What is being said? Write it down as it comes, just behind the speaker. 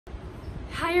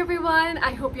Hi everyone,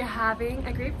 I hope you're having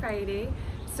a great Friday.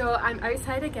 So I'm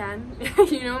outside again.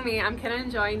 You know me, I'm kind of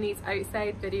enjoying these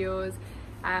outside videos.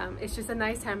 It's just a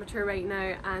nice temperature right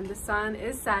now and the sun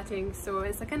is setting, so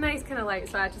it's like a nice kind of light.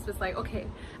 So I just was like, okay,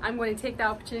 I'm going to take the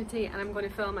opportunity and I'm going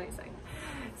to film outside.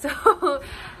 So,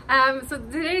 so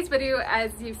today's video,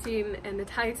 as you've seen in the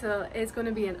title, is going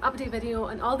to be an update video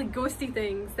on all the ghosty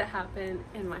things that happen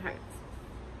in my house.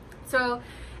 So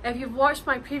if you've watched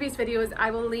my previous videos, I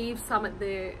will leave some at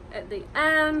the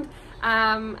end,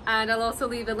 and I'll also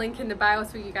leave a link in the bio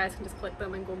so you guys can just click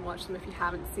them and go and watch them if you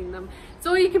haven't seen them,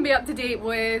 so you can be up to date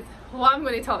with what I'm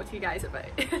going to talk to you guys about.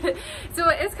 So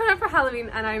it's coming up for Halloween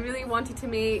and I really wanted to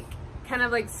make kind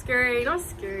of like scary, not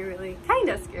scary really, kind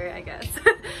of scary I guess,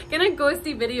 kind of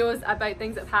ghosty videos about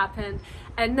things that have happened,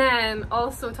 and then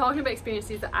also talking about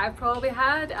experiences that I've probably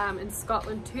had in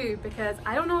Scotland too, because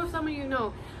I don't know if some of you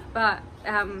know, but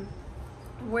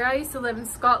where I used to live in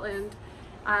Scotland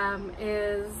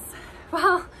is,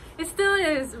 well, it still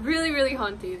is really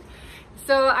haunted.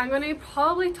 So I'm going to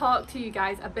probably talk to you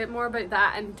guys a bit more about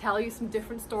that and tell you some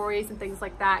different stories and things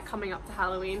like that coming up to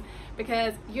Halloween,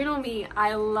 because you know me,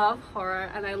 I love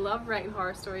horror and I love writing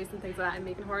horror stories and things like that and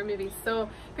making horror movies. So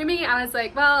for me, I was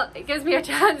like, well, it gives me a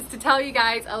chance to tell you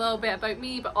guys a little bit about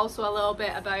me, but also a little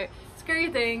bit about scary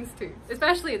things too,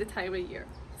 especially at the time of year.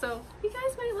 So you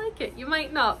guys might like it, you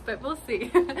might not, but we'll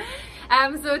see.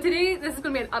 So today this is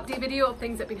going to be an update video of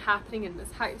things that have been happening in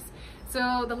this house.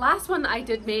 So the last one that I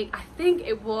did make, I think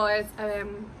it was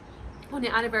on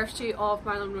the anniversary of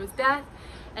Marilyn Monroe's death,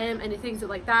 and the things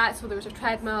like that. So there was a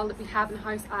treadmill that we have in the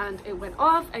house and it went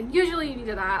off, and usually you need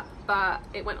an app, but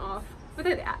it went off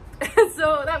without the app.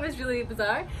 So that was really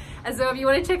bizarre. And so if you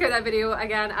want to check out that video,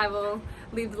 again, I will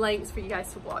leave the links for you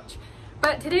guys to watch.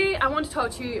 But today I want to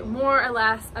talk to you more or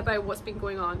less about what's been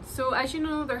going on. So as you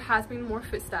know, there has been more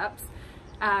footsteps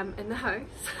in the house,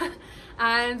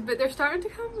 but they're starting to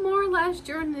come more or less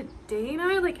during the day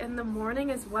now, like in the morning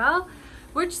as well,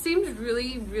 which seems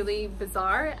really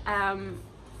bizarre,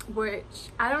 which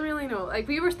I don't really know. Like,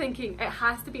 we were thinking it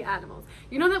has to be animals.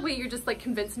 You know that way you're just like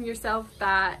convincing yourself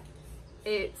that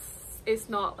it's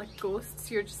not like ghosts.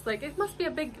 You're just like, it must be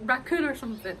a big raccoon or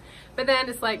something, but then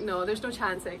it's like, no, there's no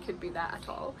chance that it could be that at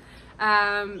all.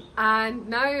 And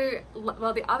now,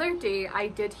 well, the other day I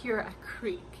did hear a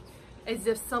creak as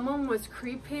if someone was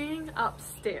creeping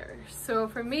upstairs. So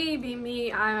for me, being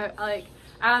me, I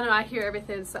don't know, I hear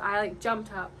everything, so I like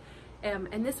jumped up,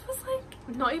 and this was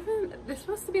like not even, this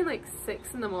must have been like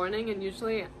 6 in the morning, and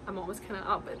usually I'm always kind of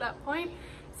up at that point.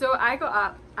 So I got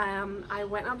up, I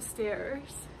went upstairs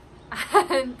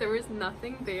and there was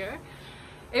nothing there.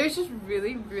 It was just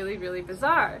really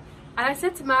bizarre. And I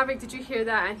said to Maverick, did you hear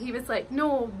that? And he was like,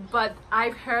 no, but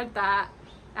I've heard that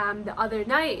the other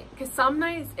night, because some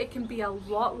nights it can be a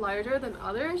lot louder than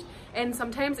others, and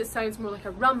sometimes it sounds more like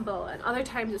a rumble, and other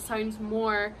times it sounds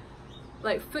more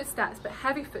like footsteps, but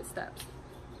heavy footsteps.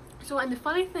 So, and the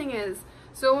funny thing is,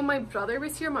 so when my brother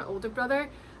was here, my older brother,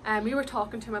 we were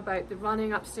talking to him about the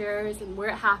running upstairs and where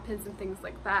it happens and things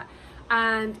like that,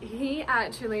 and he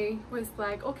actually was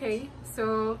like, okay,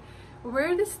 so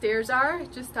where the stairs are,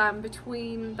 just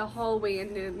between the hallway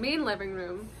and the main living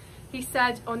room, he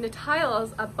said on the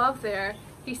tiles above there,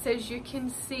 he says you can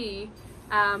see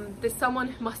that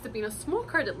someone must have been a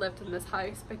smoker that lived in this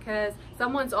house, because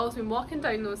someone's always been walking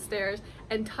down those stairs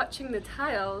and touching the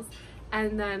tiles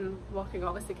and then walking,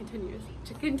 obviously continuing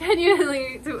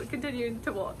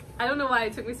to walk. I don't know why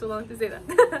it took me so long to say that.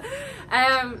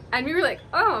 And we were like,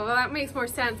 oh, well, that makes more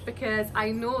sense, because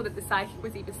I know that the psychic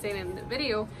was even saying in the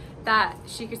video that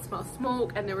she could smell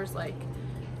smoke, and there was like,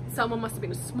 someone must have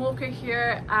been a smoker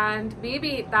here, and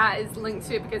maybe that is linked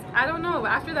to it, because I don't know.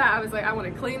 After that I was like, I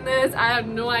want to clean this. I had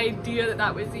no idea that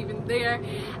that was even there.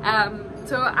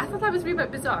 So I thought that was a wee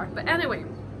bit bizarre. But anyway,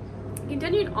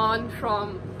 continuing on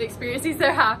from the experiences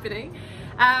that are happening,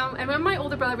 and when my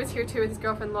older brother was here too with his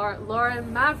girlfriend Laura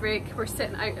and Maverick were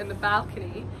sitting out in the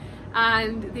balcony,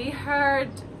 and they heard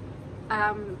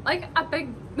like a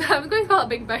big, I was going to call it a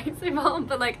big bouncy ball,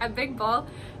 but like a big ball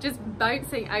just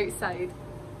bouncing outside,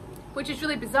 which is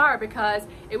really bizarre because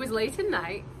it was late at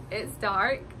night, it's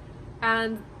dark,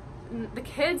 and the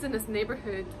kids in this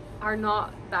neighborhood are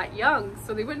not that young,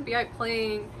 so they wouldn't be out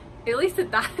playing, at least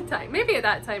at that time. Maybe at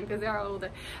that time because they are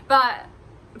older, but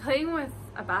playing with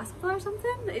a basketball or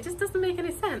something, it just doesn't make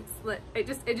any sense. Like, it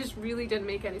just really didn't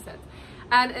make any sense.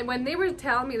 And when they were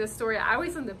telling me this story, I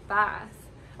was in the bath.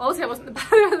 Obviously I wasn't in the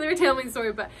bath when they were telling me the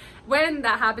story, but when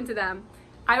that happened to them,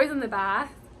 I was in the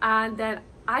bath, and then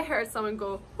I heard someone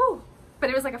go, "Whoo," but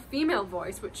it was like a female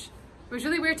voice, which was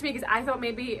really weird to me because I thought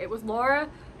maybe it was Laura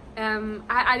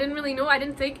I didn't really know, I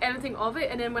didn't think anything of it,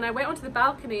 and then when I went onto the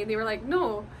balcony they were like,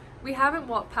 no, we haven't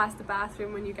walked past the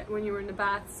bathroom when you were in the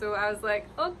bath. So I was like,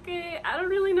 okay, I don't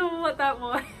really know what that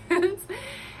was.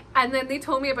 And then they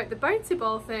told me about the bouncy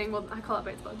ball thing. Well, I call it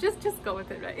bouncy ball, just go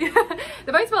with it, right?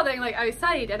 The bouncy ball thing, like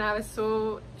outside, and I was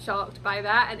so shocked by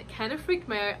that, and it kind of freaked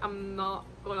me out, I'm not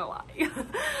gonna lie.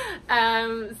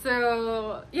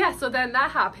 So yeah, so then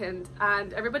that happened,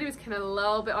 and everybody was kind of a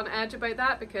little bit on edge about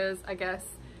that, because I guess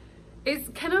it's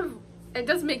kind of, it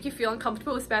does make you feel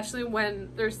uncomfortable, especially when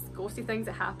there's ghosty things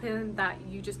that happen that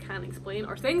you just can't explain,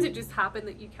 or things that just happen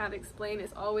that you can't explain.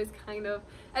 It's always kind of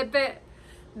a bit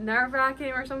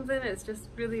nerve-wracking or something. It's just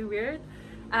really weird.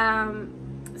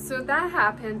 So that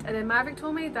happened, and then Maverick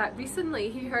told me that recently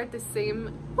he heard the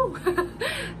same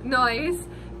noise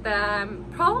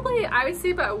probably, I would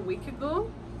say, about a week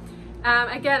ago.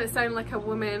 Again, it sounded like a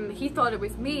woman. He thought it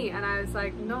was me, and I was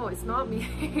like, no, it's not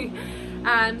me.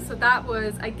 And so that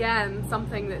was, again,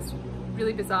 something that's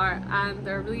really bizarre, and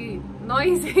they're really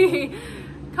noisy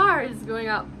cars going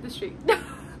up the street.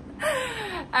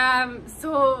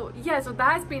 So yeah, so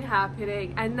that's been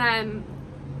happening, and then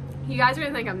you guys are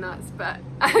gonna think I'm nuts, but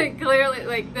clearly,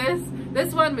 like,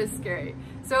 this one was scary.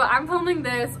 So I'm filming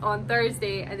this on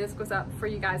Thursday, and this goes up for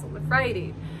you guys on the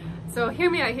Friday. So hear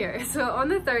me out here. So on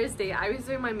the Thursday, I was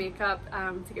doing my makeup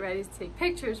to get ready to take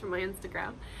pictures for my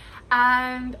Instagram,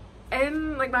 and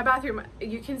in like my bathroom,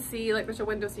 you can see, like, there's a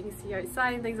window so you can see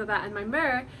outside and things like that. And my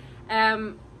mirror,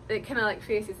 it kind of like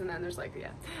faces, and then there's like,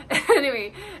 yeah.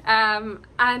 Anyway, and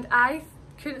I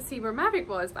couldn't see where Maverick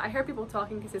was, but I heard people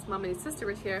talking because his mum and his sister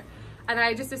was here, and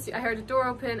I heard a door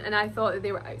open, and I thought that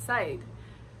they were outside.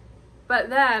 But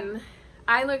then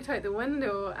I looked out the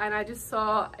window, and I just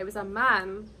saw it was a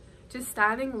man just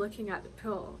standing looking at the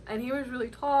pool, and he was really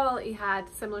tall. He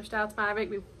had similar style to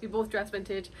Maverick. We both dressed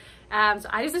vintage, so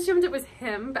I just assumed it was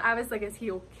him, but I was like, is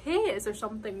he okay? Is there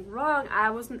something wrong? Do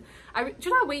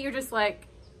you know that way you're just like,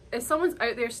 if someone's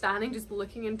out there standing just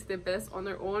looking into the abyss on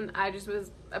their own, I just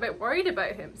was a bit worried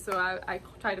about him. So I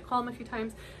tried to call him a few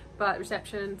times, but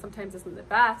reception sometimes isn't the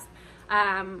best.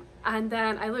 And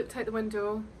then I looked out the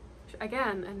window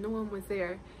again, and no one was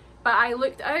there, but I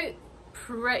looked out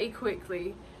pretty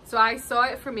quickly. So I saw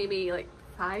it for maybe like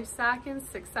 5 seconds,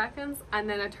 6 seconds, and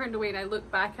then I turned away and I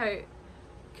looked back out,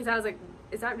 because I was like,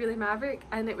 is that really Maverick?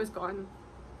 And it was gone.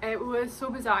 It was so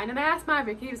bizarre. And then I asked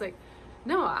Maverick, he was like,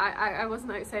 no, I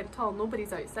wasn't outside at all,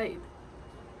 nobody's outside.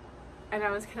 And I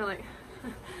was kind of like,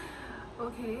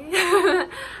 okay.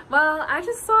 Well, I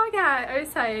just saw a guy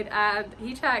outside, and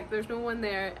he checked, there's no one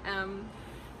there.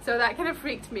 So that kind of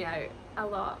freaked me out a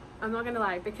lot, I'm not gonna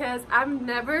lie, because I've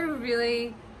never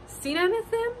really seen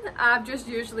anything. I've just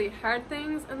usually heard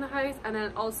things in the house, and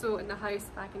then also in the house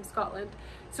back in Scotland.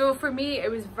 So for me, it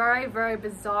was very, very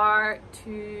bizarre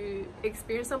to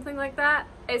experience something like that.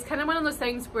 It's kind of one of those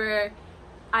things where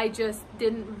I just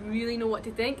didn't really know what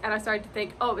to think, and I started to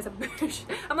think, oh, it was a bush.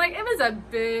 I'm like, it was a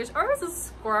bush, or it was a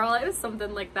squirrel, it was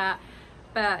something like that.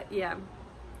 But yeah,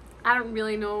 I don't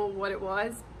really know what it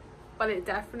was, but it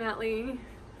definitely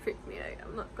freaked me out,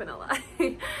 I'm not gonna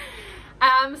lie.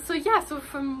 So yeah, so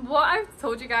from what I've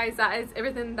told you guys, that is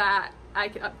everything that I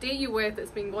can update you with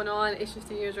that's been going on. It's just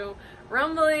the usual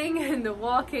rumbling and the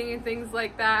walking and things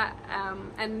like that,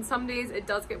 and some days it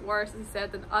does get worse, as I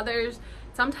said, than others.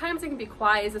 Sometimes it can be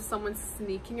quiet as if someone's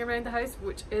sneaking around the house,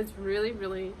 which is really,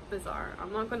 really bizarre,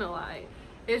 I'm not gonna lie.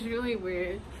 It's really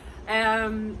weird.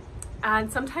 And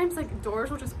sometimes, like, doors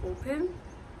will just open.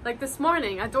 Like this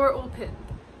morning, a door opened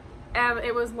and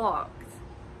it was locked.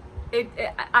 I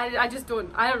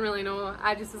don't really know.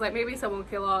 I just was like, maybe someone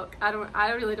can lock.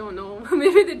 I really don't know.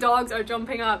 Maybe the dogs are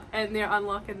jumping up and they're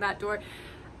unlocking that door.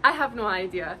 I have no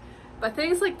idea. But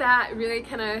things like that really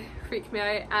kind of freak me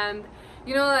out. And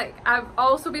you know, like, I've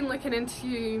also been looking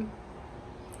into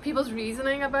people's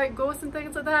reasoning about ghosts and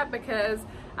things like that, because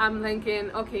I'm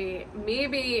thinking, okay,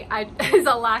 maybe it's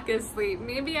a lack of sleep.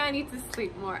 Maybe I need to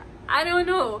sleep more. I don't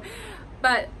know.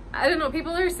 But I don't know,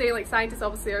 people are saying, like, scientists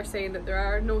obviously are saying that there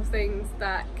are no things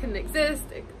that can exist,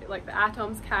 like the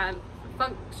atoms can't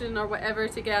function or whatever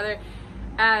together,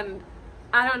 and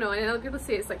I don't know, and other people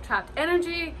say it's like trapped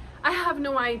energy. I have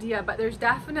no idea, but there's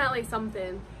definitely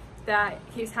something that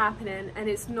keeps happening, and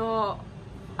it's not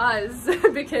us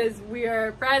because we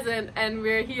are present and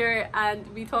we're here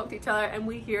and we talk to each other and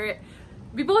we hear it,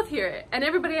 we both hear it, and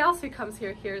everybody else who comes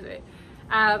here hears it.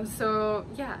 So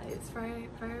yeah, it's very,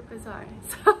 very bizarre.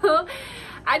 So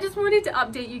I just wanted to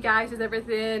update you guys with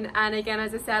everything, and again,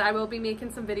 as I said, I will be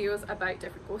making some videos about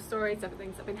different ghost stories, different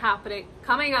things that have been happening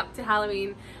coming up to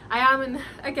Halloween. I am in,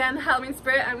 again, Halloween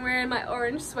spirit. I'm wearing my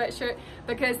orange sweatshirt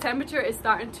because temperature is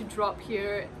starting to drop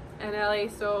here in LA.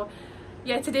 So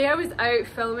yeah, today I was out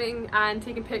filming and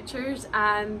taking pictures,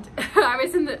 and I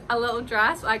was in a little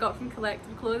dress I got from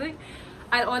Collective Clothing,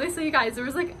 and honestly you guys, there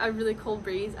was like a really cold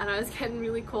breeze and I was getting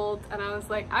really cold, and I was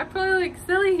like, I probably look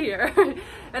silly here and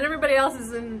everybody else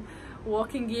is in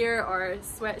walking gear or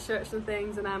sweatshirts and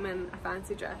things, and I'm in a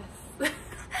fancy dress. But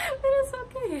it's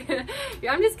okay.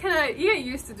 Yeah, I'm just kind of, you get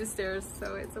used to the stairs,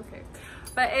 so it's okay.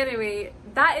 But anyway,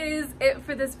 that is it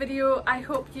for this video. I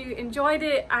hope you enjoyed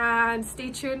it, and stay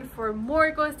tuned for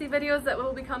more ghosty videos that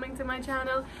will be coming to my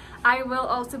channel. I will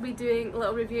also be doing a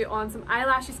little review on some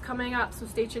eyelashes coming up, so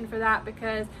stay tuned for that,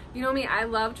 because you know me, I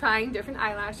love trying different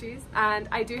eyelashes, and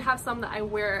I do have some that I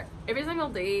wear every single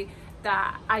day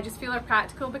that I just feel are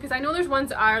practical, because I know there's ones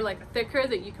that are like thicker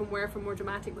that you can wear for more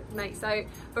dramatic like nights out,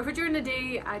 but for during the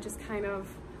day I just kind of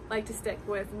like to stick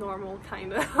with normal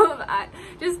kind of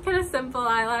just kind of simple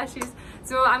eyelashes.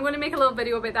 So I'm going to make a little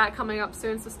video about that coming up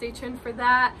soon, so stay tuned for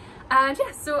that. And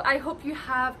yeah, so I hope you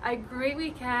have a great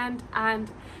weekend,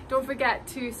 and don't forget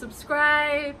to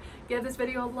subscribe, give this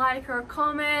video a like or a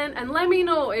comment, and let me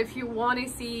know if you want to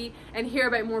see and hear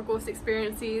about more ghost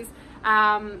experiences.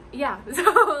 Yeah,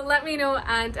 so let me know,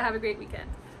 and have a great weekend.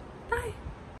 Bye.